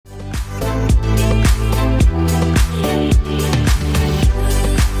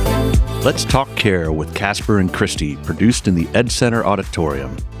Let's Talk Care with Casper and Christy, produced in the Ed Center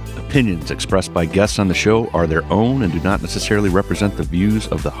Auditorium. Opinions expressed by guests on the show are their own and do not necessarily represent the views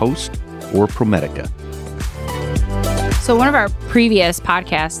of the host or ProMedica. So one of our previous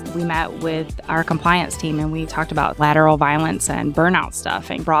podcasts, we met with our compliance team and we talked about lateral violence and burnout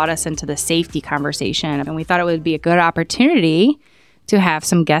stuff and brought us into the safety conversation. And we thought it would be a good opportunity to have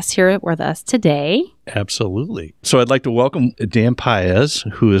some guests here with us today. Absolutely. So I'd like to welcome Dan Paez,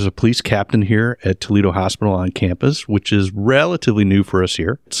 who is a police captain here at Toledo Hospital on campus, which is relatively new for us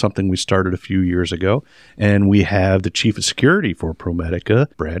here. It's something we started a few years ago. And we have the Chief of Security for ProMedica,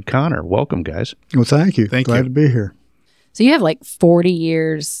 Brad Connor. Welcome, guys. Well, thank you. Glad to be here. So you have like 40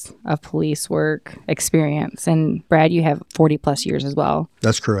 years of police work experience. And Brad, you have 40 plus years as well.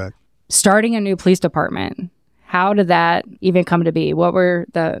 That's correct. Starting a new police department, how did that even come to be? What were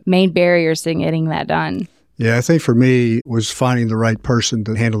the main barriers to getting that done? Yeah, I think for me it was finding the right person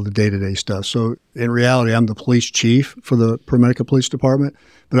to handle the day-to-day stuff. So in reality, I'm the police chief for the ProMedica Police Department,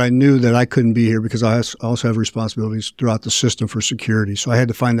 but I knew that I couldn't be here because I also have responsibilities throughout the system for security. So I had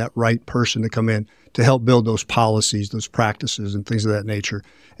to find that right person to come in to help build those policies, those practices, and things of that nature.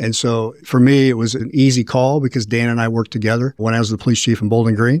 And so for me, it was an easy call because Dan and I worked together when I was the police chief in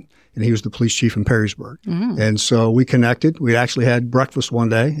Bowling Green, and he was the police chief in Perrysburg. And so we connected. We actually had breakfast one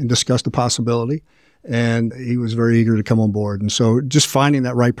day and discussed the possibility. And he was very eager to come on board. And so just finding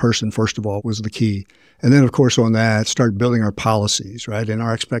that right person, first of all, was the key. And then, of course, on that, start building our policies, right, and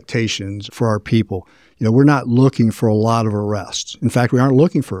our expectations for our people. You know, we're not looking for a lot of arrests. In fact, we aren't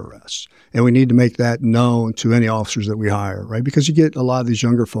looking for arrests. And we need to make that known to any officers that we hire, right? Because you get a lot of these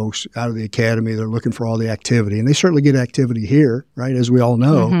younger folks out of the academy, they're looking for all the activity. And they certainly get activity here, right, as we all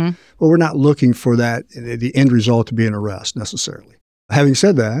know. But we're not looking for that, the end result to be an arrest necessarily. Having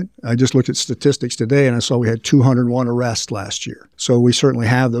said that, I just looked at statistics today and I saw we had 201 arrests last year. So we certainly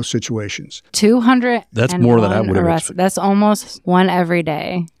have those situations. 200. That's more than I would have expected. That's almost one every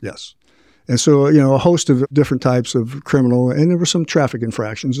day. Yes. And so, you know, a host of different types of criminal, and there were some traffic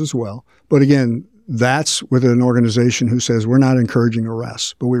infractions as well. But again, that's with an organization who says we're not encouraging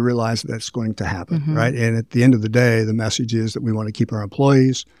arrests, but we realize that that's going to happen, right? And at the end of the day, the message is that we want to keep our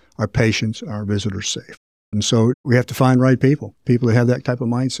employees, our patients, our visitors safe. And so we have to find right people that have that type of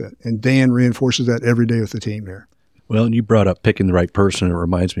mindset. And Dan reinforces that every day with the team here. Well, and you brought up picking the right person. It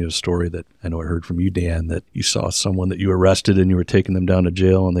reminds me of a story that I know I heard from you, Dan, that you saw someone that you arrested and you were taking them down to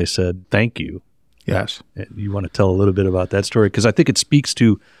jail and they said, thank you. Yes. And you want to tell a little bit about that story? Because I think it speaks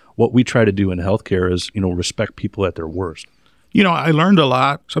to what we try to do in healthcare is, you know, respect people at their worst. You know, I learned a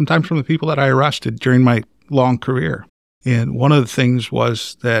lot sometimes from the people that I arrested during my long career. And one of the things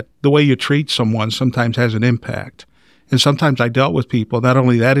was that the way you treat someone sometimes has an impact. And sometimes I dealt with people, not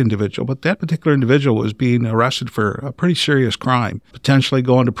only that individual, but that particular individual was being arrested for a pretty serious crime, potentially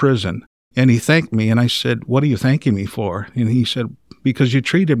going to prison. And he thanked me, and I said, what are you thanking me for? And he said, because you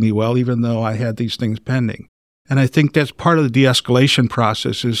treated me well, even though I had these things pending. And I think that's part of the de-escalation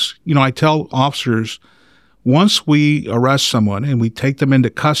process is, you know, I tell officers, once we arrest someone and we take them into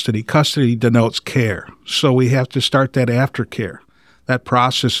custody, custody denotes care. So we have to start that aftercare, that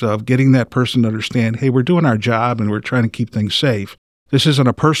process of getting that person to understand, hey, we're doing our job and we're trying to keep things safe. This isn't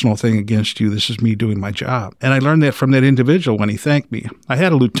a personal thing against you. This is me doing my job. And I learned that from that individual when he thanked me. I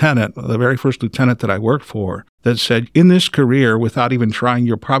had a lieutenant, the very first lieutenant that I worked for, that said, in this career, without even trying,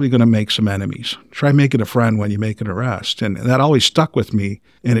 you're probably going to make some enemies. Try making a friend when you make an arrest. And that always stuck with me.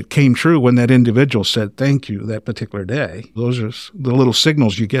 And it came true when that individual said thank you that particular day. Those are the little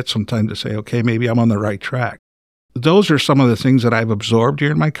signals you get sometimes to say, okay, maybe I'm on the right track. Those are some of the things that I've absorbed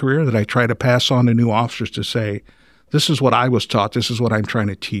during my career that I try to pass on to new officers to say, this is what I was taught. This is what I'm trying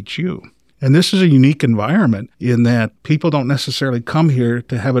to teach you. And this is a unique environment in that people don't necessarily come here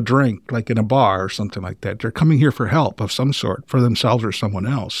to have a drink, like in a bar or something like that. They're coming here for help of some sort, for themselves or someone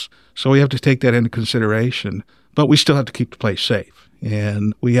else. So we have to take that into consideration. But we still have to keep the place safe.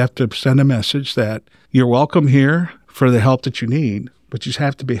 And we have to send a message that you're welcome here for the help that you need, but you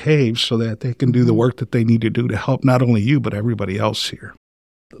have to behave so that they can do the work that they need to do to help not only you, but everybody else here.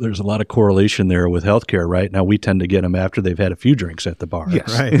 There's a lot of correlation there with healthcare, right? Now, we tend to get them after they've had a few drinks at the bar,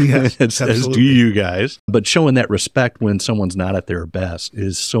 yes, right? Yes, as do you guys. But showing that respect when someone's not at their best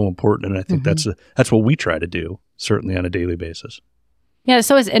is so important, and I think that's what we try to do, certainly on a daily basis. Yeah,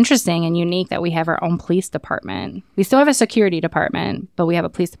 so it's interesting and unique that we have our own police department. We still have a security department, but we have a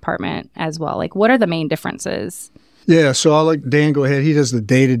police department as well. Like, what are the main differences? Yeah, so I'll let Dan go ahead. He does the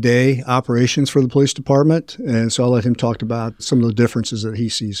day-to-day operations for the police department, and so I'll let him talk about some of the differences that he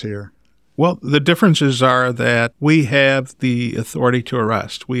sees here. Well, the differences are that we have the authority to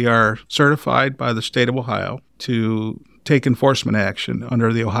arrest. We are certified by the state of Ohio to take enforcement action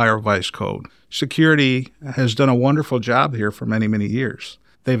under the Ohio Revised Code. Security has done a wonderful job here for many, many years.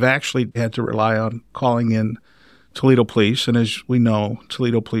 They've actually had to rely on calling in Toledo Police, and as we know,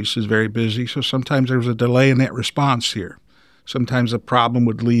 Toledo Police is very busy, so sometimes there was a delay in that response here. Sometimes a problem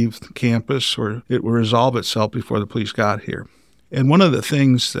would leave the campus or it would resolve itself before the police got here. And one of the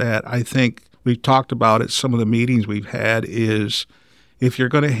things that I think we've talked about at some of the meetings we've had is if you're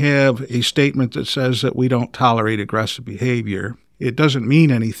going to have a statement that says that we don't tolerate aggressive behavior, it doesn't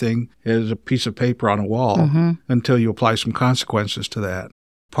mean anything as a piece of paper on a wall until you apply some consequences to that.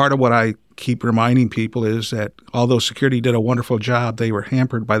 Part of what I keep reminding people is that although security did a wonderful job, they were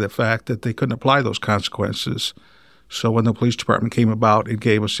hampered by the fact that they couldn't apply those consequences. So when the police department came about, it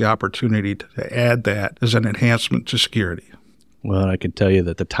gave us the opportunity to add that as an enhancement to security. Well, I can tell you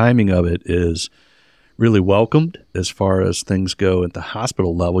that the timing of it is really welcomed as far as things go at the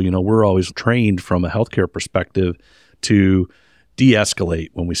hospital level. We're always trained from a healthcare perspective to de-escalate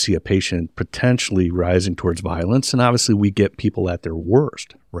when we see a patient potentially rising towards violence. And obviously we get people at their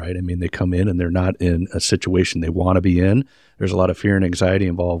worst, right? I mean, they come in and they're not in a situation they want to be in. There's a lot of fear and anxiety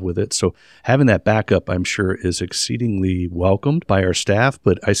involved with it. So having that backup, I'm sure, is exceedingly welcomed by our staff.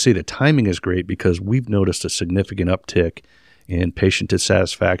 But I say the timing is great because we've noticed a significant uptick in patient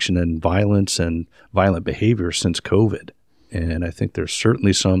dissatisfaction and violence and violent behavior since COVID. And I think there's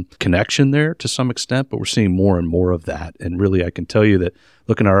certainly some connection there to some extent, but we're seeing more and more of that. And really, I can tell you that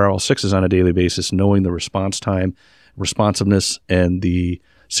looking at our L6s on a daily basis, knowing the response time, responsiveness, and the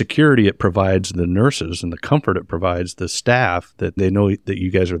security it provides the nurses and the comfort it provides the staff, that they know that you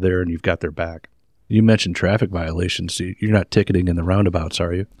guys are there and you've got their back. You mentioned traffic violations. You're not ticketing in the roundabouts,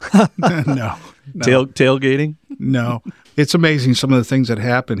 are you? No. Tailgating? No. It's amazing some of the things that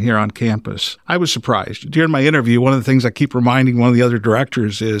happen here on campus. I was surprised. During my interview, one of the things I keep reminding one of the other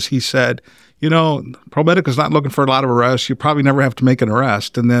directors is he said, ProMedica's not looking for a lot of arrests. You probably never have to make an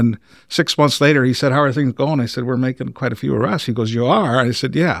arrest. And then 6 months later, he said, how are things going? I said, we're making quite a few arrests. He goes, you are? I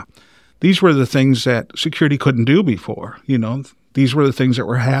said, yeah. These were the things that security couldn't do before. These were the things that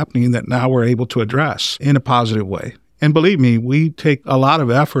were happening that now we're able to address in a positive way. And believe me, we take a lot of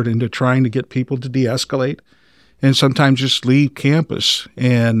effort into trying to get people to de-escalate and sometimes just leave campus.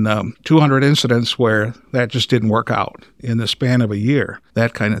 And 200 incidents where that just didn't work out in the span of a year,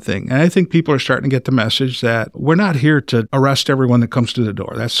 that kind of thing. And I think people are starting to get the message that we're not here to arrest everyone that comes to the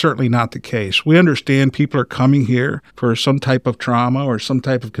door. That's certainly not the case. We understand people are coming here for some type of trauma or some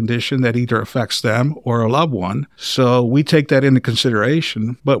type of condition that either affects them or a loved one. So we take that into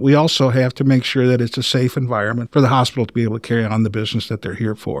consideration, but we also have to make sure that it's a safe environment for the hospital to be able to carry on the business that they're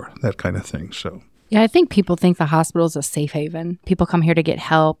here for, that kind of thing. So. Yeah, I think people think the hospital is a safe haven. People come here to get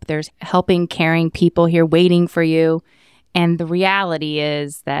help. There's helping, caring people here waiting for you. And the reality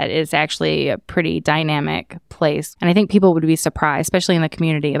is that it's actually a pretty dynamic place. And I think people would be surprised, especially in the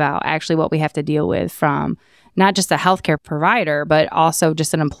community, about actually what we have to deal with from not just a healthcare provider, but also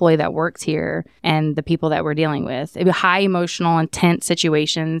just an employee that works here and the people that we're dealing with. It'd be high emotional, intense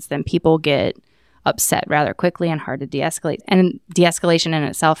situations, then people get upset rather quickly and hard to de-escalate. And de-escalation in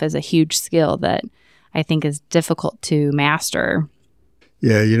itself is a huge skill that I think is difficult to master.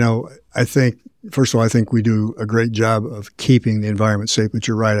 Yeah, I think, first of all, I think we do a great job of keeping the environment safe, but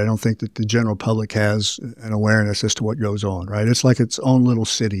you're right. I don't think that the general public has an awareness as to what goes on, right? It's like its own little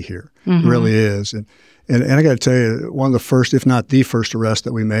city here. It really is. And I got to tell you, one of the first, if not the first arrest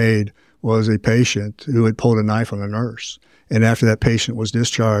that we made was a patient who had pulled a knife on a nurse. And after that patient was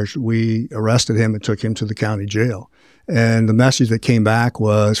discharged, we arrested him and took him to the county jail. And the message that came back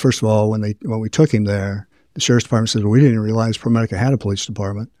was, first of all, when we took him there, the sheriff's department said, well, we didn't realize ProMedica had a police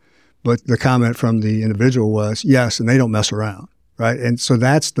department. But the comment from the individual was, yes, and they don't mess around, right? And so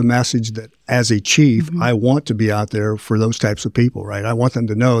that's the message that as a chief, I want to be out there for those types of people, right? I want them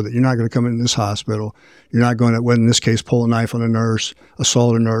to know that you're not going to come into this hospital. You're not going to, in this case, pull a knife on a nurse,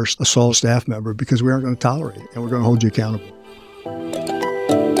 assault a staff member, because we aren't going to tolerate it, and we're going to hold you accountable.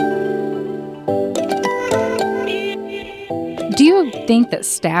 Do you think that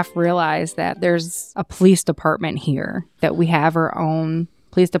staff realize that there's a police department here, that we have our own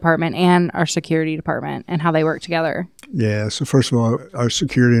police department and our security department and how they work together? Yeah. So first of all, our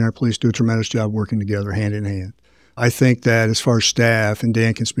security and our police do a tremendous job working together hand in hand. I think that as far as staff, and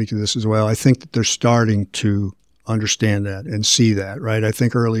Dan can speak to this as well, I think that they're starting to understand that and see that, right? I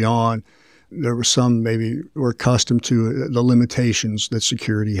think early on, there was some maybe were accustomed to the limitations that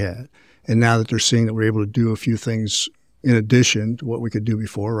security had. And now that they're seeing that we're able to do a few things in addition to what we could do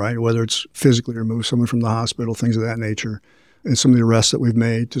before, right? Whether it's physically remove someone from the hospital, things of that nature, and some of the arrests that we've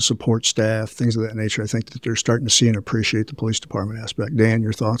made to support staff, things of that nature, I think that they're starting to see and appreciate the police department aspect. Dan,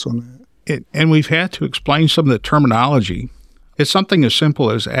 your thoughts on that? And we've had to explain some of the terminology. It's something as simple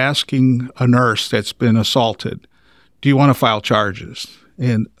as asking a nurse that's been assaulted, do you want to file charges?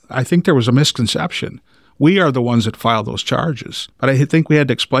 And I think there was a misconception. We are the ones that file those charges. But I think we had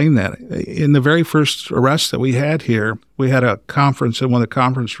to explain that. In the very first arrest that we had here, we had a conference in one of the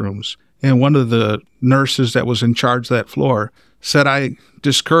conference rooms, and one of the nurses that was in charge of that floor said, I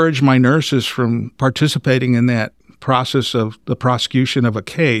discourage my nurses from participating in that process of the prosecution of a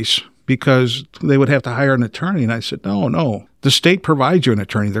case because they would have to hire an attorney. And I said, no, the state provides you an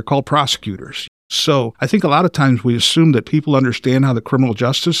attorney. They're called prosecutors. So I think a lot of times we assume that people understand how the criminal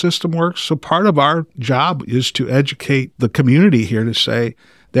justice system works. So part of our job is to educate the community here to say,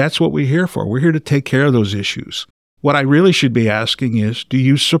 that's what we're here for. We're here to take care of those issues. What I really should be asking is, do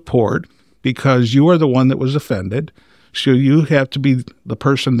you support, because you are the one that was offended, so you have to be the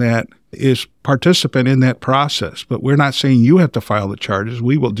person that is participant in that process. But we're not saying you have to file the charges.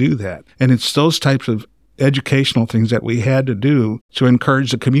 We will do that. And it's those types of educational things that we had to do to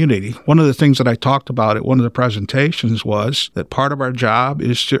encourage the community. One of the things that I talked about at one of the presentations was that part of our job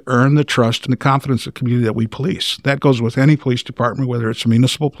is to earn the trust and the confidence of the community that we police. That goes with any police department, whether it's a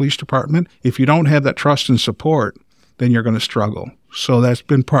municipal police department. If you don't have that trust and support, then you're going to struggle. So that's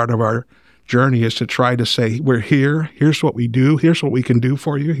been part of our journey, is to try to say, we're here, here's what we do, here's what we can do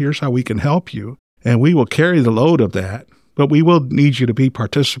for you, here's how we can help you. And we will carry the load of that. But we will need you to be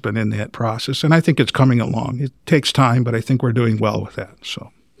participant in that process. And I think it's coming along. It takes time, but I think we're doing well with that.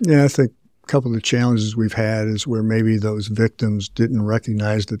 So, yeah, I think a couple of the challenges we've had is where maybe those victims didn't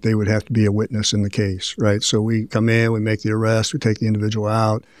recognize that they would have to be a witness in the case, right? So we come in, we make the arrest, we take the individual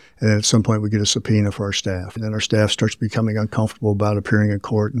out, and then at some point we get a subpoena for our staff. And then our staff starts becoming uncomfortable about appearing in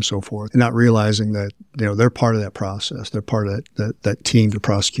court and so forth, and not realizing that, they're part of that process. They're part of that team to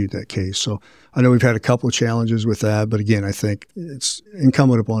prosecute that case. So I know we've had a couple of challenges with that, but again, I think it's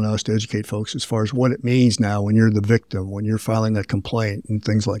incumbent upon us to educate folks as far as what it means now when you're the victim, when you're filing that complaint and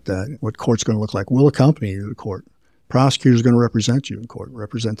things like that, what court's going to look like. We'll accompany you to court. Prosecutor's going to represent you in court,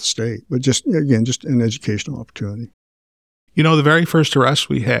 represent the state. But just an educational opportunity. The very first arrest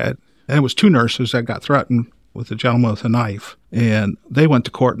we had, and it was two nurses that got threatened with a gentleman with a knife, and they went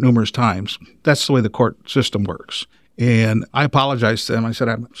to court numerous times. That's the way the court system works. And I apologized to them. I said,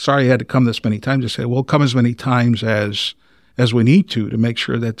 I'm sorry I had to come this many times. They said, we'll come as many times as we need to make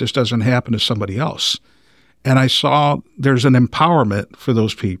sure that this doesn't happen to somebody else. And I saw there's an empowerment for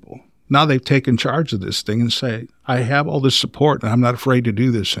those people. Now they've taken charge of this thing and say, I have all this support and I'm not afraid to do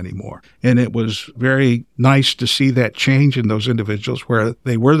this anymore. And it was very nice to see that change in those individuals where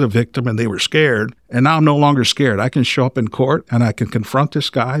they were the victim and they were scared. And now I'm no longer scared. I can show up in court and I can confront this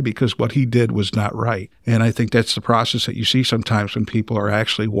guy because what he did was not right. And I think that's the process that you see sometimes when people are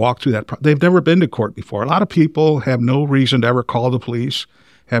actually walk through that. They've never been to court before. A lot of people have no reason to ever call the police,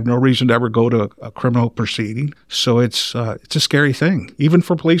 have no reason to ever go to a criminal proceeding. So it's a scary thing. Even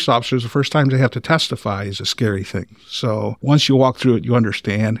for police officers, the first time they have to testify is a scary thing. So once you walk through it, you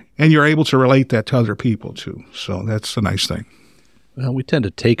understand, and you're able to relate that to other people too. So that's the nice thing. Well, we tend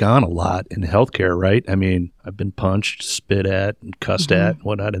to take on a lot in healthcare, right? I mean, I've been punched, spit at, and cussed at, and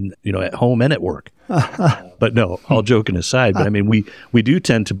whatnot, and at home and at work. But no, all joking aside, but I mean, we do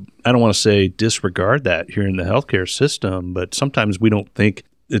tend to, I don't want to say disregard that here in the healthcare system, but sometimes we don't think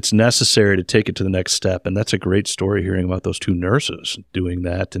it's necessary to take it to the next step. And that's a great story, hearing about those two nurses doing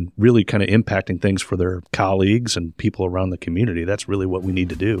that and really kind of impacting things for their colleagues and people around the community. That's really what we need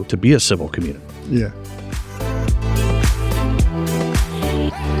to do to be a civil community. Yeah.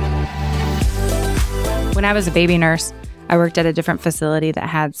 When I was a baby nurse, I worked at a different facility that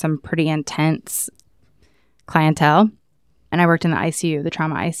had some pretty intense clientele. And I worked in the ICU, the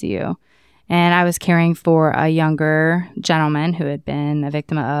trauma ICU. And I was caring for a younger gentleman who had been a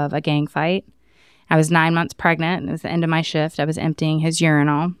victim of a gang fight. I was 9 months pregnant. It was the end of my shift. I was emptying his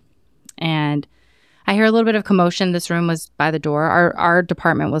urinal. And I hear a little bit of commotion. This room was by the door. Our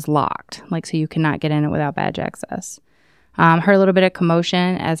department was locked, so you cannot get in it without badge access. Heard a little bit of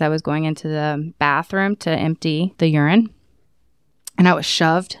commotion as I was going into the bathroom to empty the urine. And I was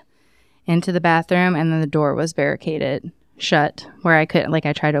shoved into the bathroom, and then the door was barricaded shut where I couldn't,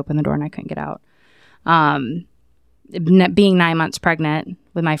 I tried to open the door and I couldn't get out. Being 9 months pregnant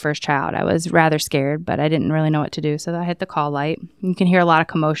with my first child, I was rather scared, but I didn't really know what to do. So I hit the call light. You can hear a lot of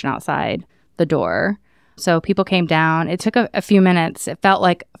commotion outside the door. So people came down. It took a few minutes. It felt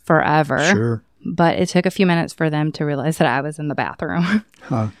like forever. Sure. But it took a few minutes for them to realize that I was in the bathroom.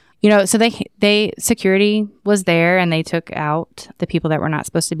 Huh. So security was there and they took out the people that were not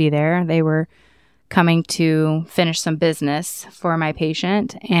supposed to be there. They were coming to finish some business for my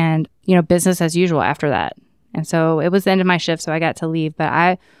patient and, business as usual after that. And so it was the end of my shift, so I got to leave. But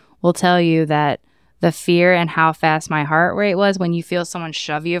I will tell you that the fear and how fast my heart rate was when you feel someone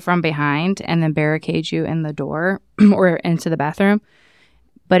shove you from behind and then barricade you in the door or into the bathroom.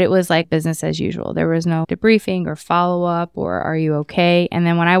 But it was like business as usual. There was no debriefing or follow-up or are you okay? And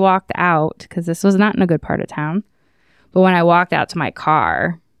then when I walked out, because this was not in a good part of town, but when I walked out to my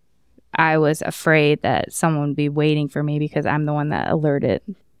car, I was afraid that someone would be waiting for me because I'm the one that alerted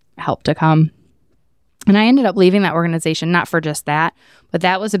help to come. And I ended up leaving that organization, not for just that, but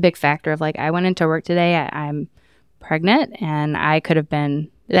that was a big factor of like, I went into work today, I'm pregnant, and that could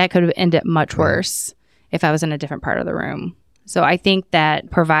have ended much worse if I was in a different part of the room. So I think that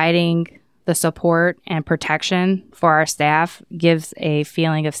providing the support and protection for our staff gives a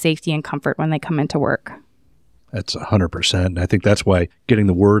feeling of safety and comfort when they come into work. That's 100%. And I think that's why getting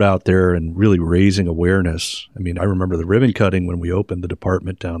the word out there and really raising awareness. I mean, I remember the ribbon cutting when we opened the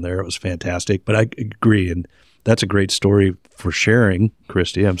department down there. It was fantastic. But I agree. And that's a great story for sharing,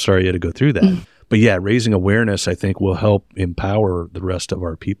 Christy. I'm sorry you had to go through that. But yeah, raising awareness, I think, will help empower the rest of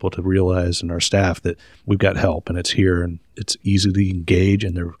our people to realize, and our staff, that we've got help and it's here and it's easy to engage.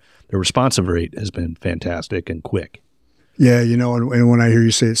 And their responsive rate has been fantastic and quick. Yeah, and when I hear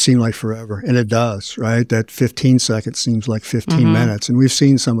you say it seemed like forever, and it does, right? That 15 seconds seems like 15 minutes. And we've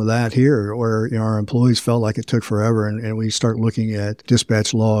seen some of that here where our employees felt like it took forever. And we start looking at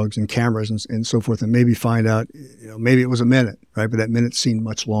dispatch logs and cameras and so forth, and maybe find out, maybe it was a minute, right? But that minute seemed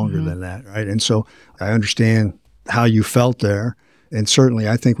much longer than that, right? And so I understand how you felt there. And certainly,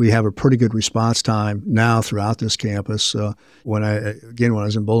 I think we have a pretty good response time now throughout this campus. When I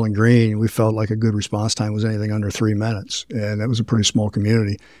was in Bowling Green, we felt like a good response time was anything under 3 minutes. And that was a pretty small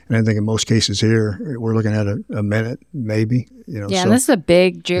community. And I think in most cases here, we're looking at a minute, maybe. And this is a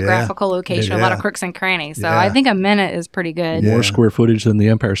big geographical location, a lot of crooks and crannies. So I think a minute is pretty good. More square footage than the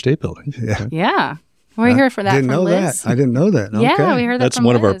Empire State Building. Yeah. We heard for that from Liz. I didn't know that. Okay. Yeah, we heard that from That's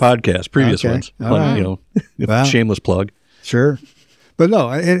one Liz. of our podcasts, previous ones. Wow. Shameless plug. Sure. But no,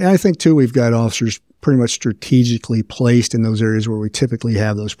 I think, too, we've got officers pretty much strategically placed in those areas where we typically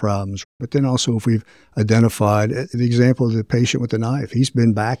have those problems. But then also if we've identified the example of the patient with the knife, he's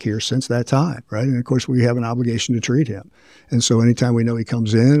been back here since that time, right? And, of course, we have an obligation to treat him. And so anytime we know he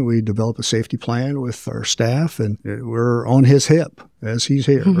comes in, we develop a safety plan with our staff, and we're on his hip as he's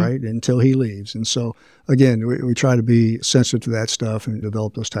here, right, until he leaves. And so, again, we try to be sensitive to that stuff and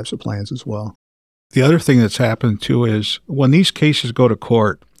develop those types of plans as well. The other thing that's happened, too, is when these cases go to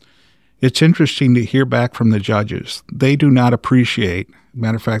court, it's interesting to hear back from the judges. They do not appreciate,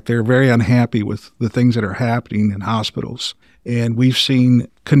 matter of fact, they're very unhappy with the things that are happening in hospitals. And we've seen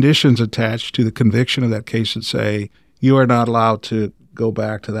conditions attached to the conviction of that case that say, you are not allowed to go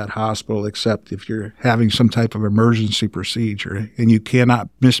back to that hospital except if you're having some type of emergency procedure, and you cannot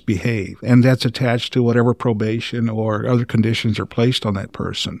misbehave. And that's attached to whatever probation or other conditions are placed on that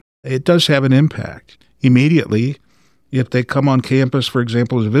person. It does have an impact. Immediately, if they come on campus, for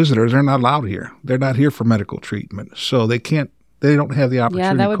example, as visitors, they're not allowed here. They're not here for medical treatment. So they don't have the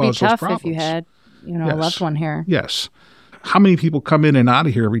opportunity to cause those problems. Yeah, that would be tough if you had, a loved one here. Yes. How many people come in and out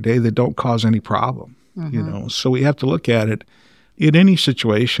of here every day that don't cause any problem? So we have to look at it. In any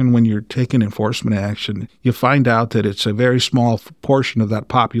situation, when you're taking enforcement action, you find out that it's a very small portion of that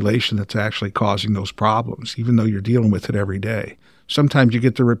population that's actually causing those problems, even though you're dealing with it every day. Sometimes you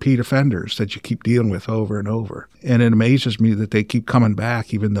get the repeat offenders that you keep dealing with over and over. And it amazes me that they keep coming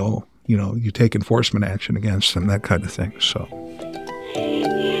back, even though, you take enforcement action against them, that kind of thing. So.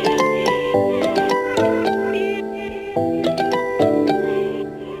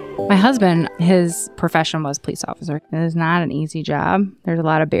 My husband, his profession was police officer. It is not an easy job. There's a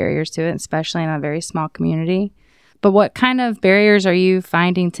lot of barriers to it, especially in a very small community. But what kind of barriers are you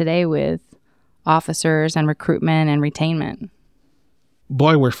finding today with officers and recruitment and retainment?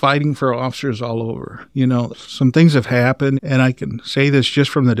 Boy, we're fighting for officers all over. Some things have happened, and I can say this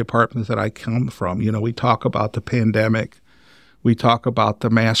just from the department that I come from. We talk about the pandemic. We talk about the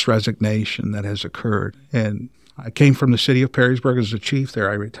mass resignation that has occurred. And I came from the city of Perrysburg as a chief there.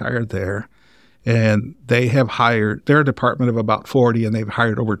 I retired there. And they have hired, they're a department of about 40, and they've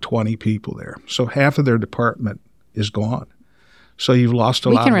hired over 20 people there. So half of their department is gone. So you've lost a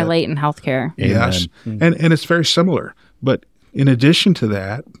lot of We can relate in healthcare. Yes. And it's very similar. But in addition to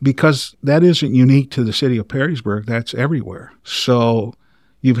that, because that isn't unique to the city of Perrysburg, that's everywhere. So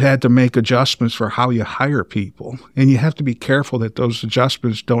you've had to make adjustments for how you hire people. And you have to be careful that those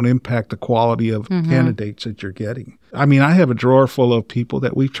adjustments don't impact the quality of candidates that you're getting. I mean, I have a drawer full of people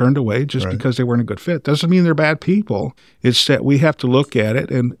that we've turned away just because they weren't a good fit. Doesn't mean they're bad people. It's that we have to look at it.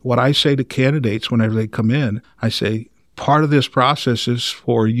 And what I say to candidates whenever they come in, I say, part of this process is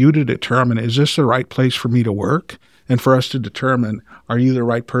for you to determine, is this the right place for me to work? and for us to determine, are you the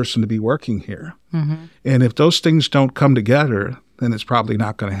right person to be working here? Mm-hmm. And if those things don't come together, then it's probably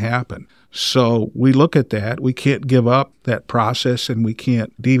not going to happen. So we look at that. We can't give up that process, and we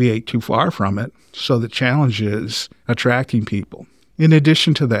can't deviate too far from it. So the challenge is attracting people. In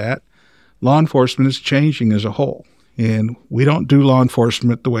addition to that, law enforcement is changing as a whole. And we don't do law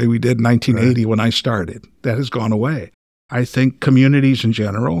enforcement the way we did in 1980 when I started. That has gone away. I think communities in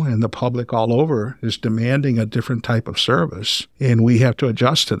general and the public all over is demanding a different type of service, and we have to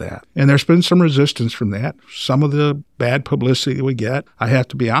adjust to that. And there's been some resistance from that. Some of the bad publicity we get, I have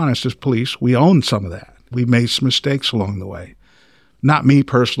to be honest, as police, we own some of that. We made some mistakes along the way. Not me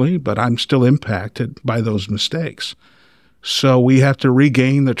personally, but I'm still impacted by those mistakes. So we have to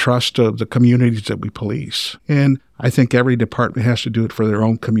regain the trust of the communities that we police. And I think every department has to do it for their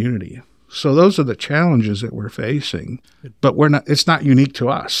own community. So those are the challenges that we're facing, but it's not unique to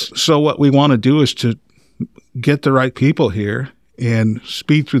us. So what we want to do is to get the right people here and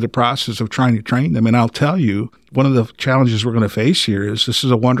speed through the process of trying to train them. And I'll tell you, one of the challenges we're going to face here is this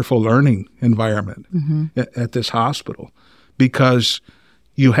is a wonderful learning environment at this hospital, because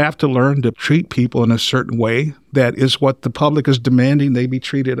you have to learn to treat people in a certain way that is what the public is demanding they be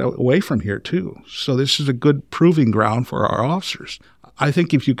treated away from here too. So this is a good proving ground for our officers. I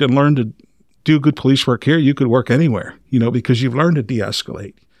think if you can learn to do good police work here, you could work anywhere, because you've learned to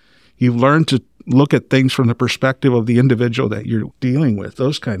de-escalate. You've learned to look at things from the perspective of the individual that you're dealing with,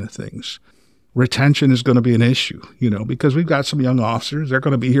 those kind of things. Retention is going to be an issue, because we've got some young officers. They're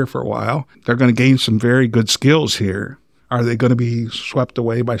going to be here for a while. They're going to gain some very good skills here. Are they going to be swept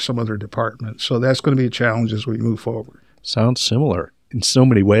away by some other department? So that's going to be a challenge as we move forward. Sounds similar in so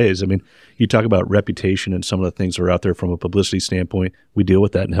many ways. I mean, you talk about reputation and some of the things that are out there from a publicity standpoint. We deal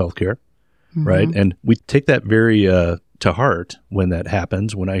with that in healthcare, right? And we take that very to heart when that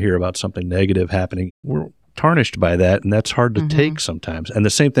happens. When I hear about something negative happening, we're tarnished by that, and that's hard to take sometimes. And the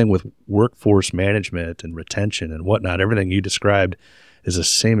same thing with workforce management and retention and whatnot. Everything you described is the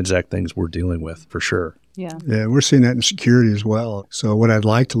same exact things we're dealing with, for sure. Yeah, we're seeing that in security as well. So what I'd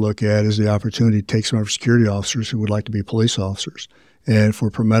like to look at is the opportunity to take some of our security officers who would like to be police officers, and for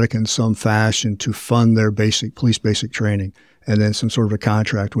ProMedica in some fashion to fund their police basic training, and then some sort of a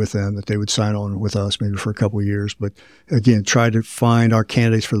contract with them that they would sign on with us maybe for a couple of years. But again, try to find our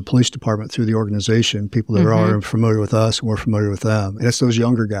candidates for the police department through the organization, people that are already familiar with us and we're familiar with them. And it's those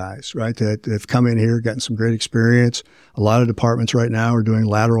younger guys, right, that have come in here, gotten some great experience. A lot of departments right now are doing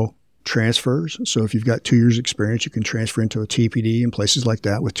lateral transfers. So if you've got 2 years experience, you can transfer into a TPD and places like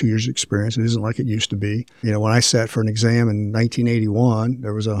that with 2 years experience. It isn't like it used to be. When I sat for an exam in 1981,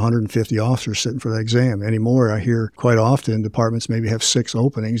 there was 150 officers sitting for that exam. Anymore, I hear quite often departments maybe have 6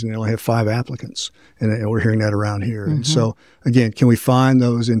 openings and they only have 5 applicants. And we're hearing that around here. And so again, can we find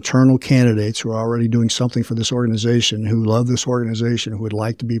those internal candidates who are already doing something for this organization, who love this organization, who would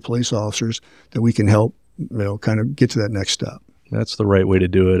like to be police officers, that we can help, kind of get to that next step? That's the right way to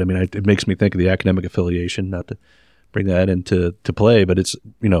do it. I mean, it makes me think of the academic affiliation, not to bring that into play, but it's,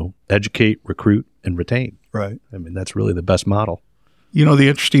 educate, recruit, and retain. Right. I mean, that's really the best model. The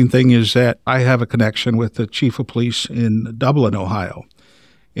interesting thing is that I have a connection with the chief of police in Dublin, Ohio.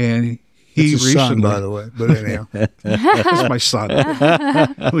 And he It's his son, by the way, but anyhow. That's my son.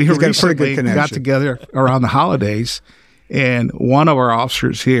 We He's got a pretty recently good connection. got together around the holidays, and one of our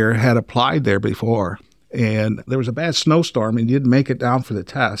officers here had applied there before. And there was a bad snowstorm, and he didn't make it down for the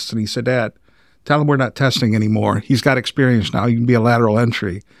test. And he said, "Dad, tell him we're not testing anymore. He's got experience now. You can be a lateral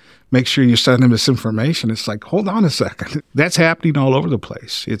entry. Make sure you send him this information." It's like, hold on a second. That's happening all over the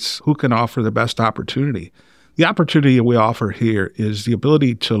place. It's who can offer the best opportunity. The opportunity we offer here is the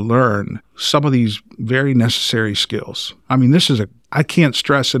ability to learn some of these very necessary skills. I mean, I can't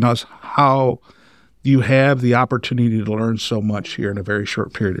stress enough how you have the opportunity to learn so much here in a very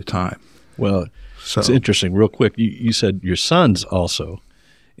short period of time. Well, it's interesting. Real quick, you said your son's also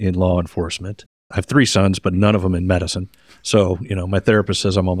in law enforcement. I have 3 sons, but none of them in medicine. So, my therapist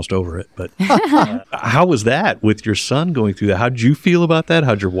says I'm almost over it. But how was that with your son going through that? How'd you feel about that?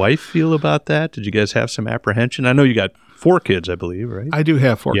 How'd your wife feel about that? Did you guys have some apprehension? I know you got 4 kids, I believe, right? I do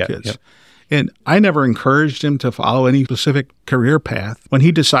have 4 kids. Yeah. And I never encouraged him to follow any specific career path. When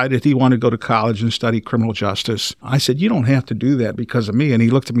he decided he wanted to go to college and study criminal justice, I said, "You don't have to do that because of me." And he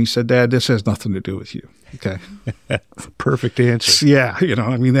looked at me and said, "Dad, this has nothing to do with you." Okay. Perfect answer. Yeah.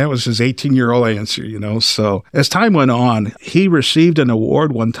 That was his 18-year-old answer, So as time went on, he received an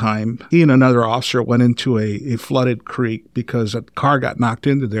award one time. He and another officer went into a flooded creek because a car got knocked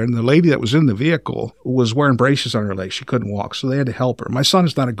into there. And the lady that was in the vehicle was wearing braces on her legs. She couldn't walk. So they had to help her. My son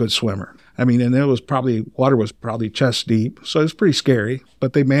is not a good swimmer. And water was probably chest deep. So it was pretty scary.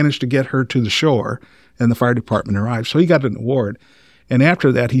 But they managed to get her to the shore. and the fire department arrived. So he got an award. And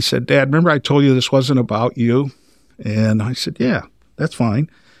after that, he said, Dad, remember I told you this wasn't about you? And I said, yeah, that's fine.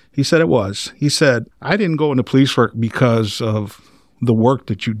 He said it was. He said, I didn't go into police work because of the work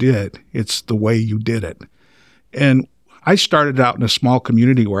that you did. It's the way you did it. And I started out in a small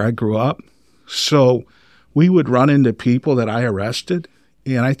community where I grew up. So we would run into people that I arrested.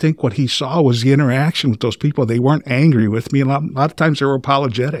 And I think what he saw was the interaction with those people. They weren't angry with me. A lot of times they were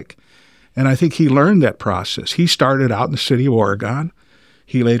apologetic. And I think he learned that process. He started out in the city of Oregon.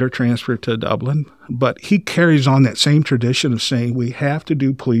 He later transferred to Dublin. But he carries on that same tradition of saying we have to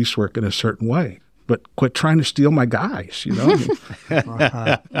do police work in a certain way. But quit trying to steal my guys, you know?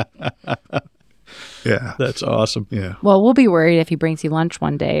 Yeah. That's awesome. Yeah. Well, we'll be worried if he brings you lunch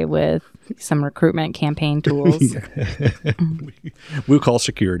one day with some recruitment campaign tools. We'll call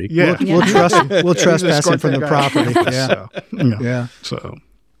security. Yeah. We'll trespass him from the property. Yeah. So, you know, Yeah. So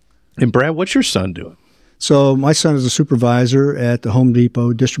And Brad, what's your son doing? So my son is a supervisor at the Home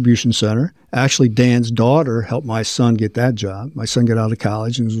Depot Distribution Center. Actually, Dan's daughter helped my son get that job. My son got out of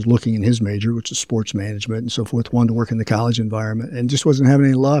college and was looking in his major, which is sports management and so forth, wanted to work in the college environment and just wasn't having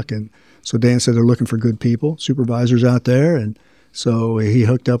any luck. And so Dan said they're looking for good people, supervisors out there. And so he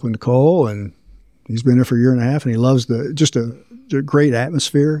hooked up with Nicole, and he's been there for a year and a half, and he loves just a great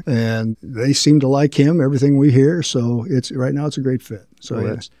atmosphere. And they seem to like him, everything we hear. So right now it's a great fit. So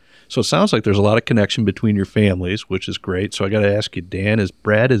Well, yes. So it sounds like there's a lot of connection between your families, which is great. So I got to ask you, Dan, is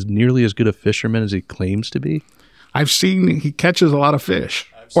Brad as nearly as good a fisherman as he claims to be? I've seen he catches a lot of fish.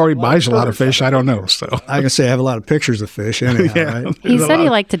 Or he buys a lot of fish. I don't know. So I can say I have a lot of pictures of fish anyhow, Yeah. right? He There's a said he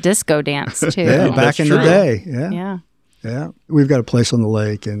lot. liked to disco dance too. Yeah, back That's in true. the day. Yeah. Yeah. Yeah. We've got a place on the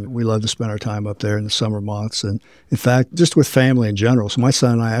lake, and we love to spend our time up there in the summer months. And in fact, just with family in general. So my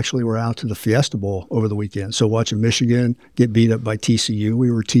son and I actually were out to the Fiesta Bowl over the weekend. So watching Michigan get beat up by TCU.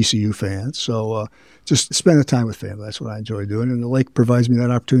 We were TCU fans. So just spending time with family. That's what I enjoy doing. And the lake provides me that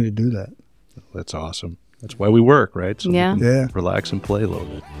opportunity to do that. That's awesome. That's why we work, right? So we Yeah. can Yeah. relax and play a little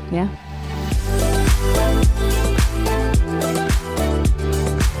bit. Yeah.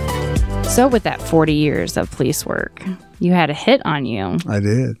 So with that 40 years of police work, you had a hit on you. I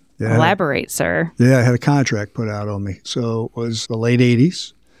did. Yeah. Elaborate, sir. Yeah, I had a contract put out on me. So it was the late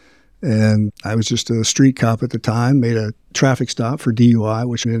 80s, and I was just a street cop at the time, made a traffic stop for DUI,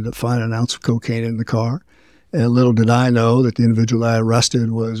 which ended up finding an ounce of cocaine in the car. And little did I know that the individual I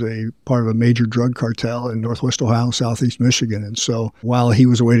arrested was a part of a major drug cartel in Northwest Ohio, Southeast Michigan. And so while he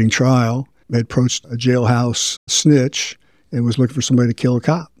was awaiting trial, I approached a jailhouse snitch and was looking for somebody to kill a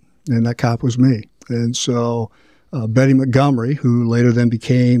cop. And that cop was me. And so Betty Montgomery, who later then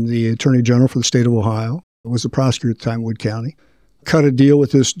became the Attorney General for the state of Ohio, was the prosecutor at the time in Wood County, cut a deal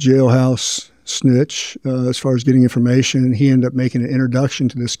with this jailhouse snitch as far as getting information. He ended up making an introduction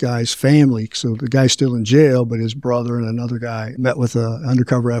to this guy's family. So the guy's still in jail, but his brother and another guy met with an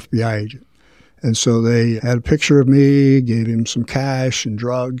undercover FBI agent. And so they had a picture of me, gave him some cash and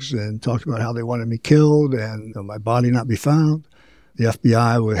drugs, and talked about how they wanted me killed and my body not be found. The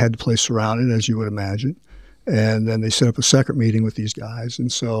FBI had the place surrounded, as you would imagine. And then they set up a second meeting with these guys.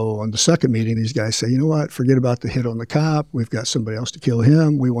 And so on the second meeting, these guys say, you know what, forget about the hit on the cop. We've got somebody else to kill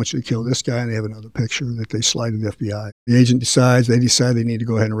him. We want you to kill this guy. And they have another picture that they slide to the FBI. The agent decide they need to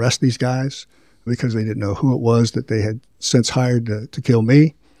go ahead and arrest these guys because they didn't know who it was that they had since hired to kill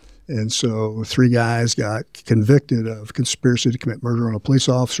me. And so 3 guys got convicted of conspiracy to commit murder on a police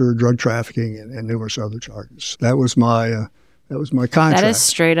officer, drug trafficking, and numerous other charges. That was my contract. That is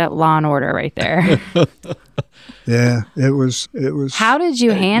straight up Law and Order right there. Yeah, it was. How did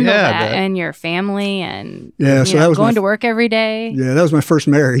you handle Yeah, that that- and your family and Yeah, so that was going my- to work every day? Yeah, that was my first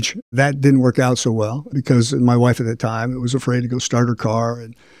marriage. That didn't work out so well because my wife at the time was afraid to go start her car,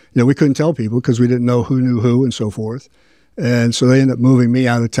 and we couldn't tell people because we didn't know who knew who and so forth. And so they ended up moving me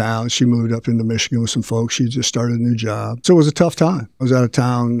out of town. She moved up into Michigan with some folks. She just started a new job. So it was a tough time. I was out of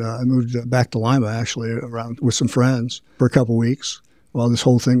town. I moved back to Lima, actually, around with some friends for a couple weeks while this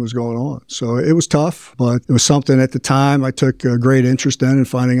whole thing was going on. So it was tough, but it was something at the time I took a great interest in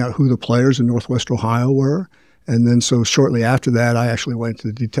finding out who the players in Northwest Ohio were. And then so shortly after that, I actually went to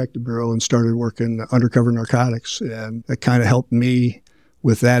the Detective Bureau and started working undercover narcotics. And that kind of helped me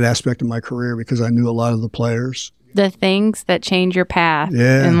with that aspect of my career because I knew a lot of the players. The things that change your path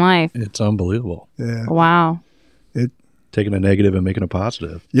Yeah. in life. It's unbelievable. Yeah. Wow. Taking a negative and making a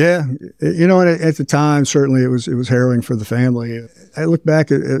positive. Yeah, and at the time, certainly it was harrowing for the family. I look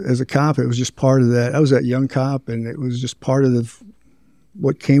back as a cop, it was just part of that. I was that young cop, and it was just part of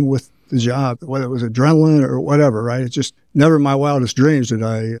what came with the job, whether it was adrenaline or whatever, right? It's just never in my wildest dreams that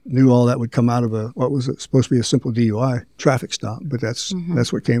I knew all that would come out of what was supposed to be a simple DUI traffic stop, but that's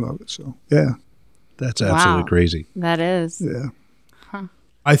what came of it. So, yeah. That's absolutely crazy. That is. Yeah.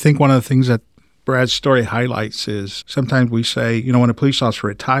 I think one of the things that Brad's story highlights is sometimes we say, when a police officer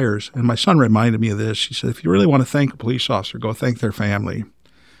retires, and my son reminded me of this, he said, if you really want to thank a police officer, go thank their family,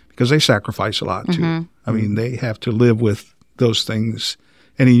 because they sacrifice a lot too. Mm-hmm. I mean, they have to live with those things.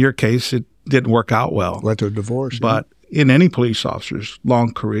 And in your case, it didn't work out well. Led to a divorce. But in any police officer's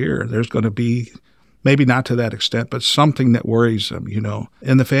long career, there's going to be, maybe not to that extent, but something that worries them,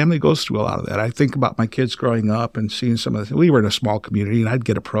 And the family goes through a lot of that. I think about my kids growing up and seeing some of the, we were in a small community and I'd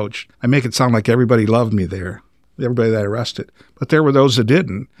get approached. I make it sound like everybody loved me there, everybody that I arrested. But there were those that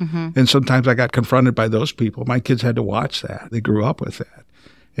didn't. Mm-hmm. And sometimes I got confronted by those people. My kids had to watch that. They grew up with that.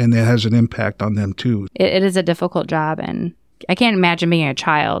 And that has an impact on them too. It is a difficult job, and I can't imagine being a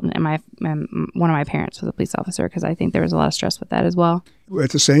child and one of my parents was a police officer, because I think there was a lot of stress with that as well.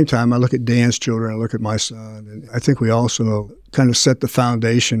 At the same time, I look at Dan's children, I look at my son, and I think we also kind of set the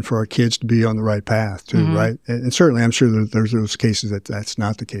foundation for our kids to be on the right path too, Mm-hmm. right? And certainly I'm sure that there's those cases that's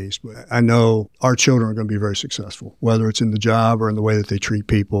not the case, but I know our children are going to be very successful, whether it's in the job or in the way that they treat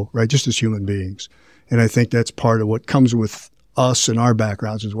people, right? Just as human beings. And I think that's part of what comes with us and our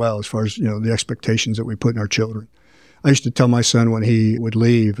backgrounds as well, as far as, the expectations that we put in our children. I used to tell my son when he would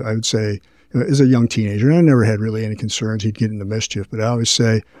leave, I would say, as a young teenager, and I never had really any concerns he'd get into mischief, but I always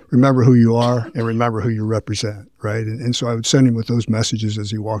say, remember who you are and remember who you represent, right? And so I would send him with those messages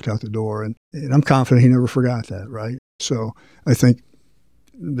as he walked out the door, and I'm confident he never forgot that, right? So I think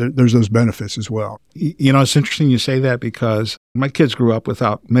there's those benefits as well. It's interesting you say that, because my kids grew up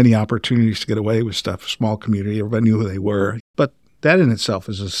without many opportunities to get away with stuff, small community, everybody knew who they were. But that in itself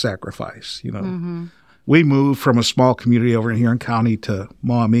is a sacrifice, Mm-hmm. We moved from a small community over in Huron County to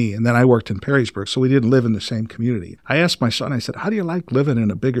Maumee, and then I worked in Perrysburg, so we didn't live in the same community. I asked my son, I said, how do you like living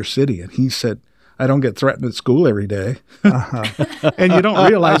in a bigger city? And he said, I don't get threatened at school every day. Uh-huh. And you don't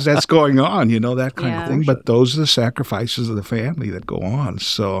realize that's going on, that kind Yeah. of thing. But those are the sacrifices of the family that go on.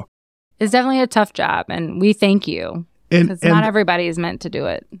 So It's definitely a tough job, and we thank you, because not everybody is meant to do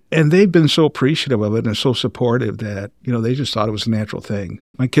it. And they've been so appreciative of it and so supportive that, they just thought it was a natural thing.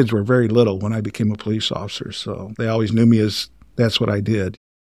 My kids were very little when I became a police officer, so they always knew me as that's what I did.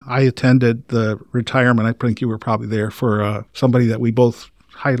 I attended the retirement. I think you were probably there for somebody that we both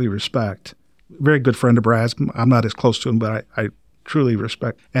highly respect. Very good friend of Brad's. I'm not as close to him, but I truly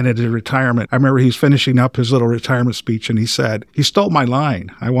respect. And at his retirement, I remember he's finishing up his little retirement speech, and he said, he stole my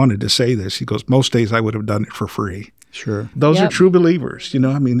line. I wanted to say this. He goes, most days I would have done it for free. Sure. Those Yep. are true believers. They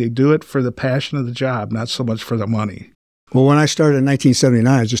do it for the passion of the job, not so much for the money. Well, when I started in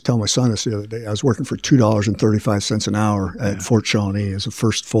 1979, I was just telling my son this the other day, I was working for $2.35 an hour at Fort Shawnee as a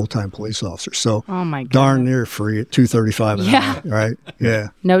first full-time police officer. So Oh my God. darn near free at $2.35 an Yeah. hour, right? Yeah.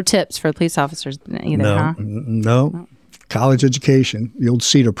 No tips for police officers either, No, huh? no. College education, the old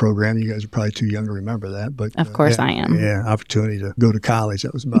CETA program. You guys are probably too young to remember that, but Of course yeah, I am. Yeah, opportunity to go to college.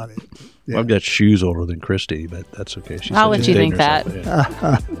 That was about it. Yeah. I've got shoes older than Christy, but that's okay. She's I'll let you dating think that.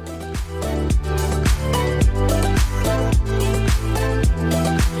 herself, yeah.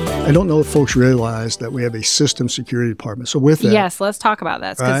 I don't know if folks realize that we have a system security department. So with that, Yes, let's talk about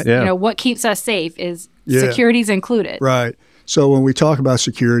that. Because Right. Yeah. what keeps us safe is Yeah. security's included. right. So when we talk about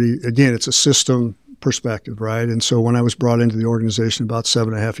security, again, it's a system perspective, right? And so when I was brought into the organization about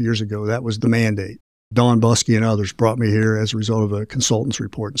 7.5 years ago, that was the mandate. Don Buskey and others brought me here as a result of a consultant's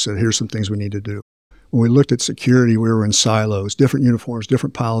report and said, here's some things we need to do. When we looked at security, we were in silos, different uniforms,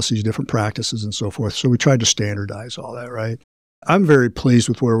 different policies, different practices, and so forth. So we tried to standardize all that, right? I'm very pleased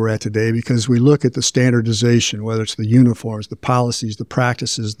with where we're at today because we look at the standardization, whether it's the uniforms, the policies, the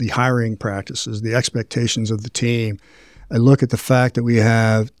practices, the hiring practices, the expectations of the team. I look at the fact that we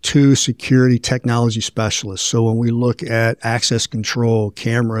have 2 security technology specialists. So when we look at access control,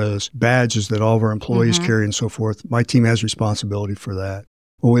 cameras, badges that all of our employees carry and so forth, my team has responsibility for that.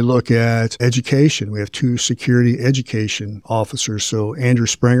 When we look at education, we have 2 security education officers. So Andrew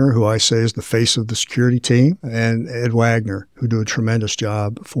Springer, who I say is the face of the security team, and Ed Wagner, who do a tremendous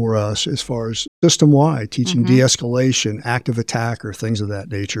job for us as far as system-wide, teaching de-escalation, active attacker, things of that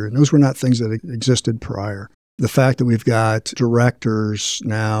nature. And those were not things that existed prior. The fact that we've got directors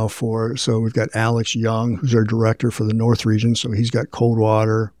now so we've got Alex Young, who's our director for the North region. So he's got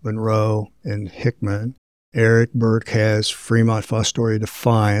Coldwater, Monroe, and Hickman. Eric Burke has Fremont, Fostoria,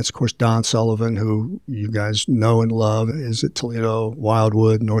 Defiance. Of course, Don Sullivan, who you guys know and love, is at Toledo,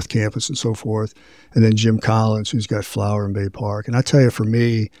 Wildwood, North Campus, and so forth. And then Jim Collins, who's got Flower and Bay Park. And I tell you, for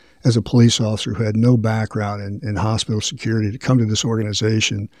me, as a police officer who had no background in hospital security, to come to this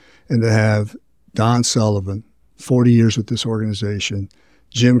organization and to have Don Sullivan, 40 years with this organization,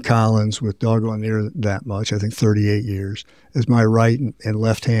 Jim Collins, with doggone near that much, I think 38 years, as my right and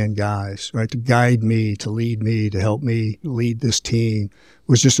left-hand guys, right, to guide me, to lead me, to help me lead this team,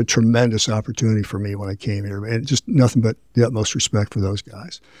 was just a tremendous opportunity for me when I came here. And just nothing but the utmost respect for those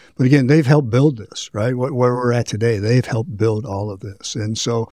guys. But again, they've helped build this, right? Where we're at today, they've helped build all of this. And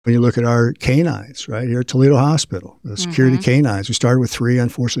so when you look at our canines, right, here at Toledo Hospital, the security canines, we started with 3,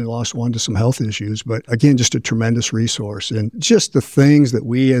 unfortunately lost 1 to some health issues. But again, just a tremendous resource. And just the things that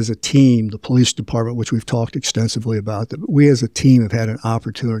we as a team, the police department, which we've talked extensively about, that we as a team have had an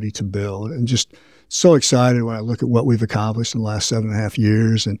opportunity to build, and just so excited when I look at what we've accomplished in the last 7.5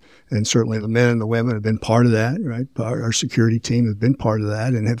 years. And certainly the men and the women have been part of that, right? Our security team have been part of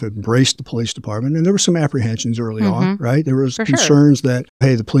that and have embraced the police department. And there were some apprehensions early on, right? There was concerns that,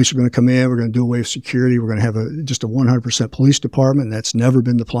 hey, the police are going to come in, we're going to do away with security, we're going to have just a 100% police department. And that's never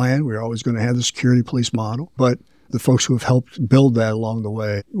been the plan. We're always going to have the security police model. But the folks who have helped build that along the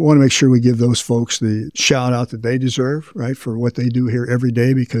way, we want to make sure we give those folks the shout out that they deserve, right, for what they do here every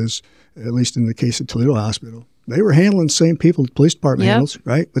day, because at least in the case of Toledo Hospital, they were handling the same people the police department handles,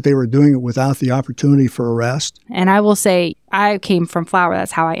 right? But they were doing it without the opportunity for arrest. And I will say, I came from Flower.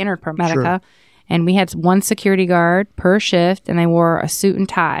 That's how I entered ProMedica. Sure. And we had 1 security guard per shift, and they wore a suit and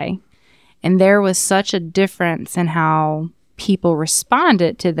tie. And there was such a difference in how people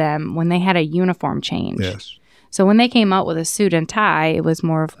responded to them when they had a uniform change. Yes. So when they came out with a suit and tie, it was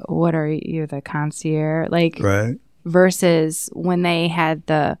more of, what are you, the concierge? Like, right. Versus when they had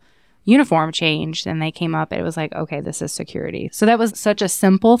the uniform changed and they came up, it was like, okay, this is security. So that was such a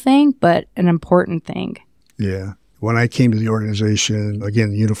simple thing, but an important thing. Yeah. When I came to the organization,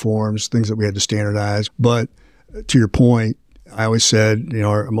 again, the uniforms, things that we had to standardize. But to your point, I always said,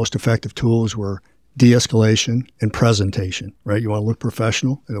 our most effective tools were de-escalation and presentation, right? You want to look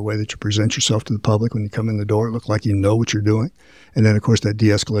professional in the way that you present yourself to the public when you come in the door, look like you know what you're doing. And then, of course, that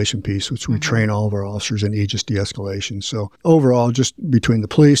de-escalation piece, which we train all of our officers in Aegis de-escalation. So overall, just between the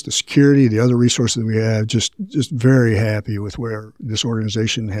police, the security, the other resources that we have, just very happy with where this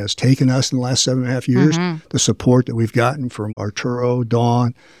organization has taken us in the last 7.5 years, the support that we've gotten from Arturo,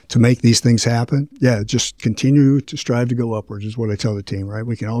 Dawn, to make these things happen. Yeah, just continue to strive to go upwards is what I tell the team, right?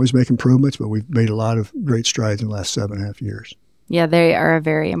 We can always make improvements, but we've made a lot of great strides in the last 7.5 years. Yeah, they are a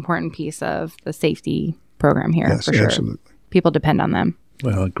very important piece of the safety program here, for sure. Absolutely. People depend on them.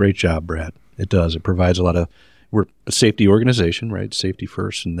 Well, great job, Brad. It does. It provides a lot of, we're a safety organization, right? Safety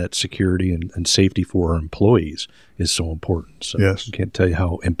first, and that security and safety for our employees is so important. So yes. I can't tell you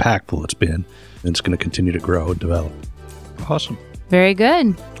how impactful it's been, and it's going to continue to grow and develop. Awesome. Very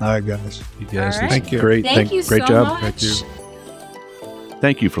good. All right, guys. You guys, All right. Thank you. Great. Thank you great so job. much. Thank you.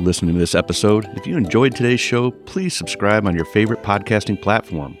 Thank you for listening to this episode. If you enjoyed today's show, please subscribe on your favorite podcasting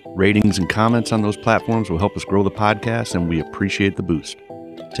platform. Ratings and comments on those platforms will help us grow the podcast, and we appreciate the boost.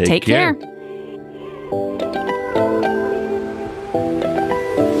 Take care.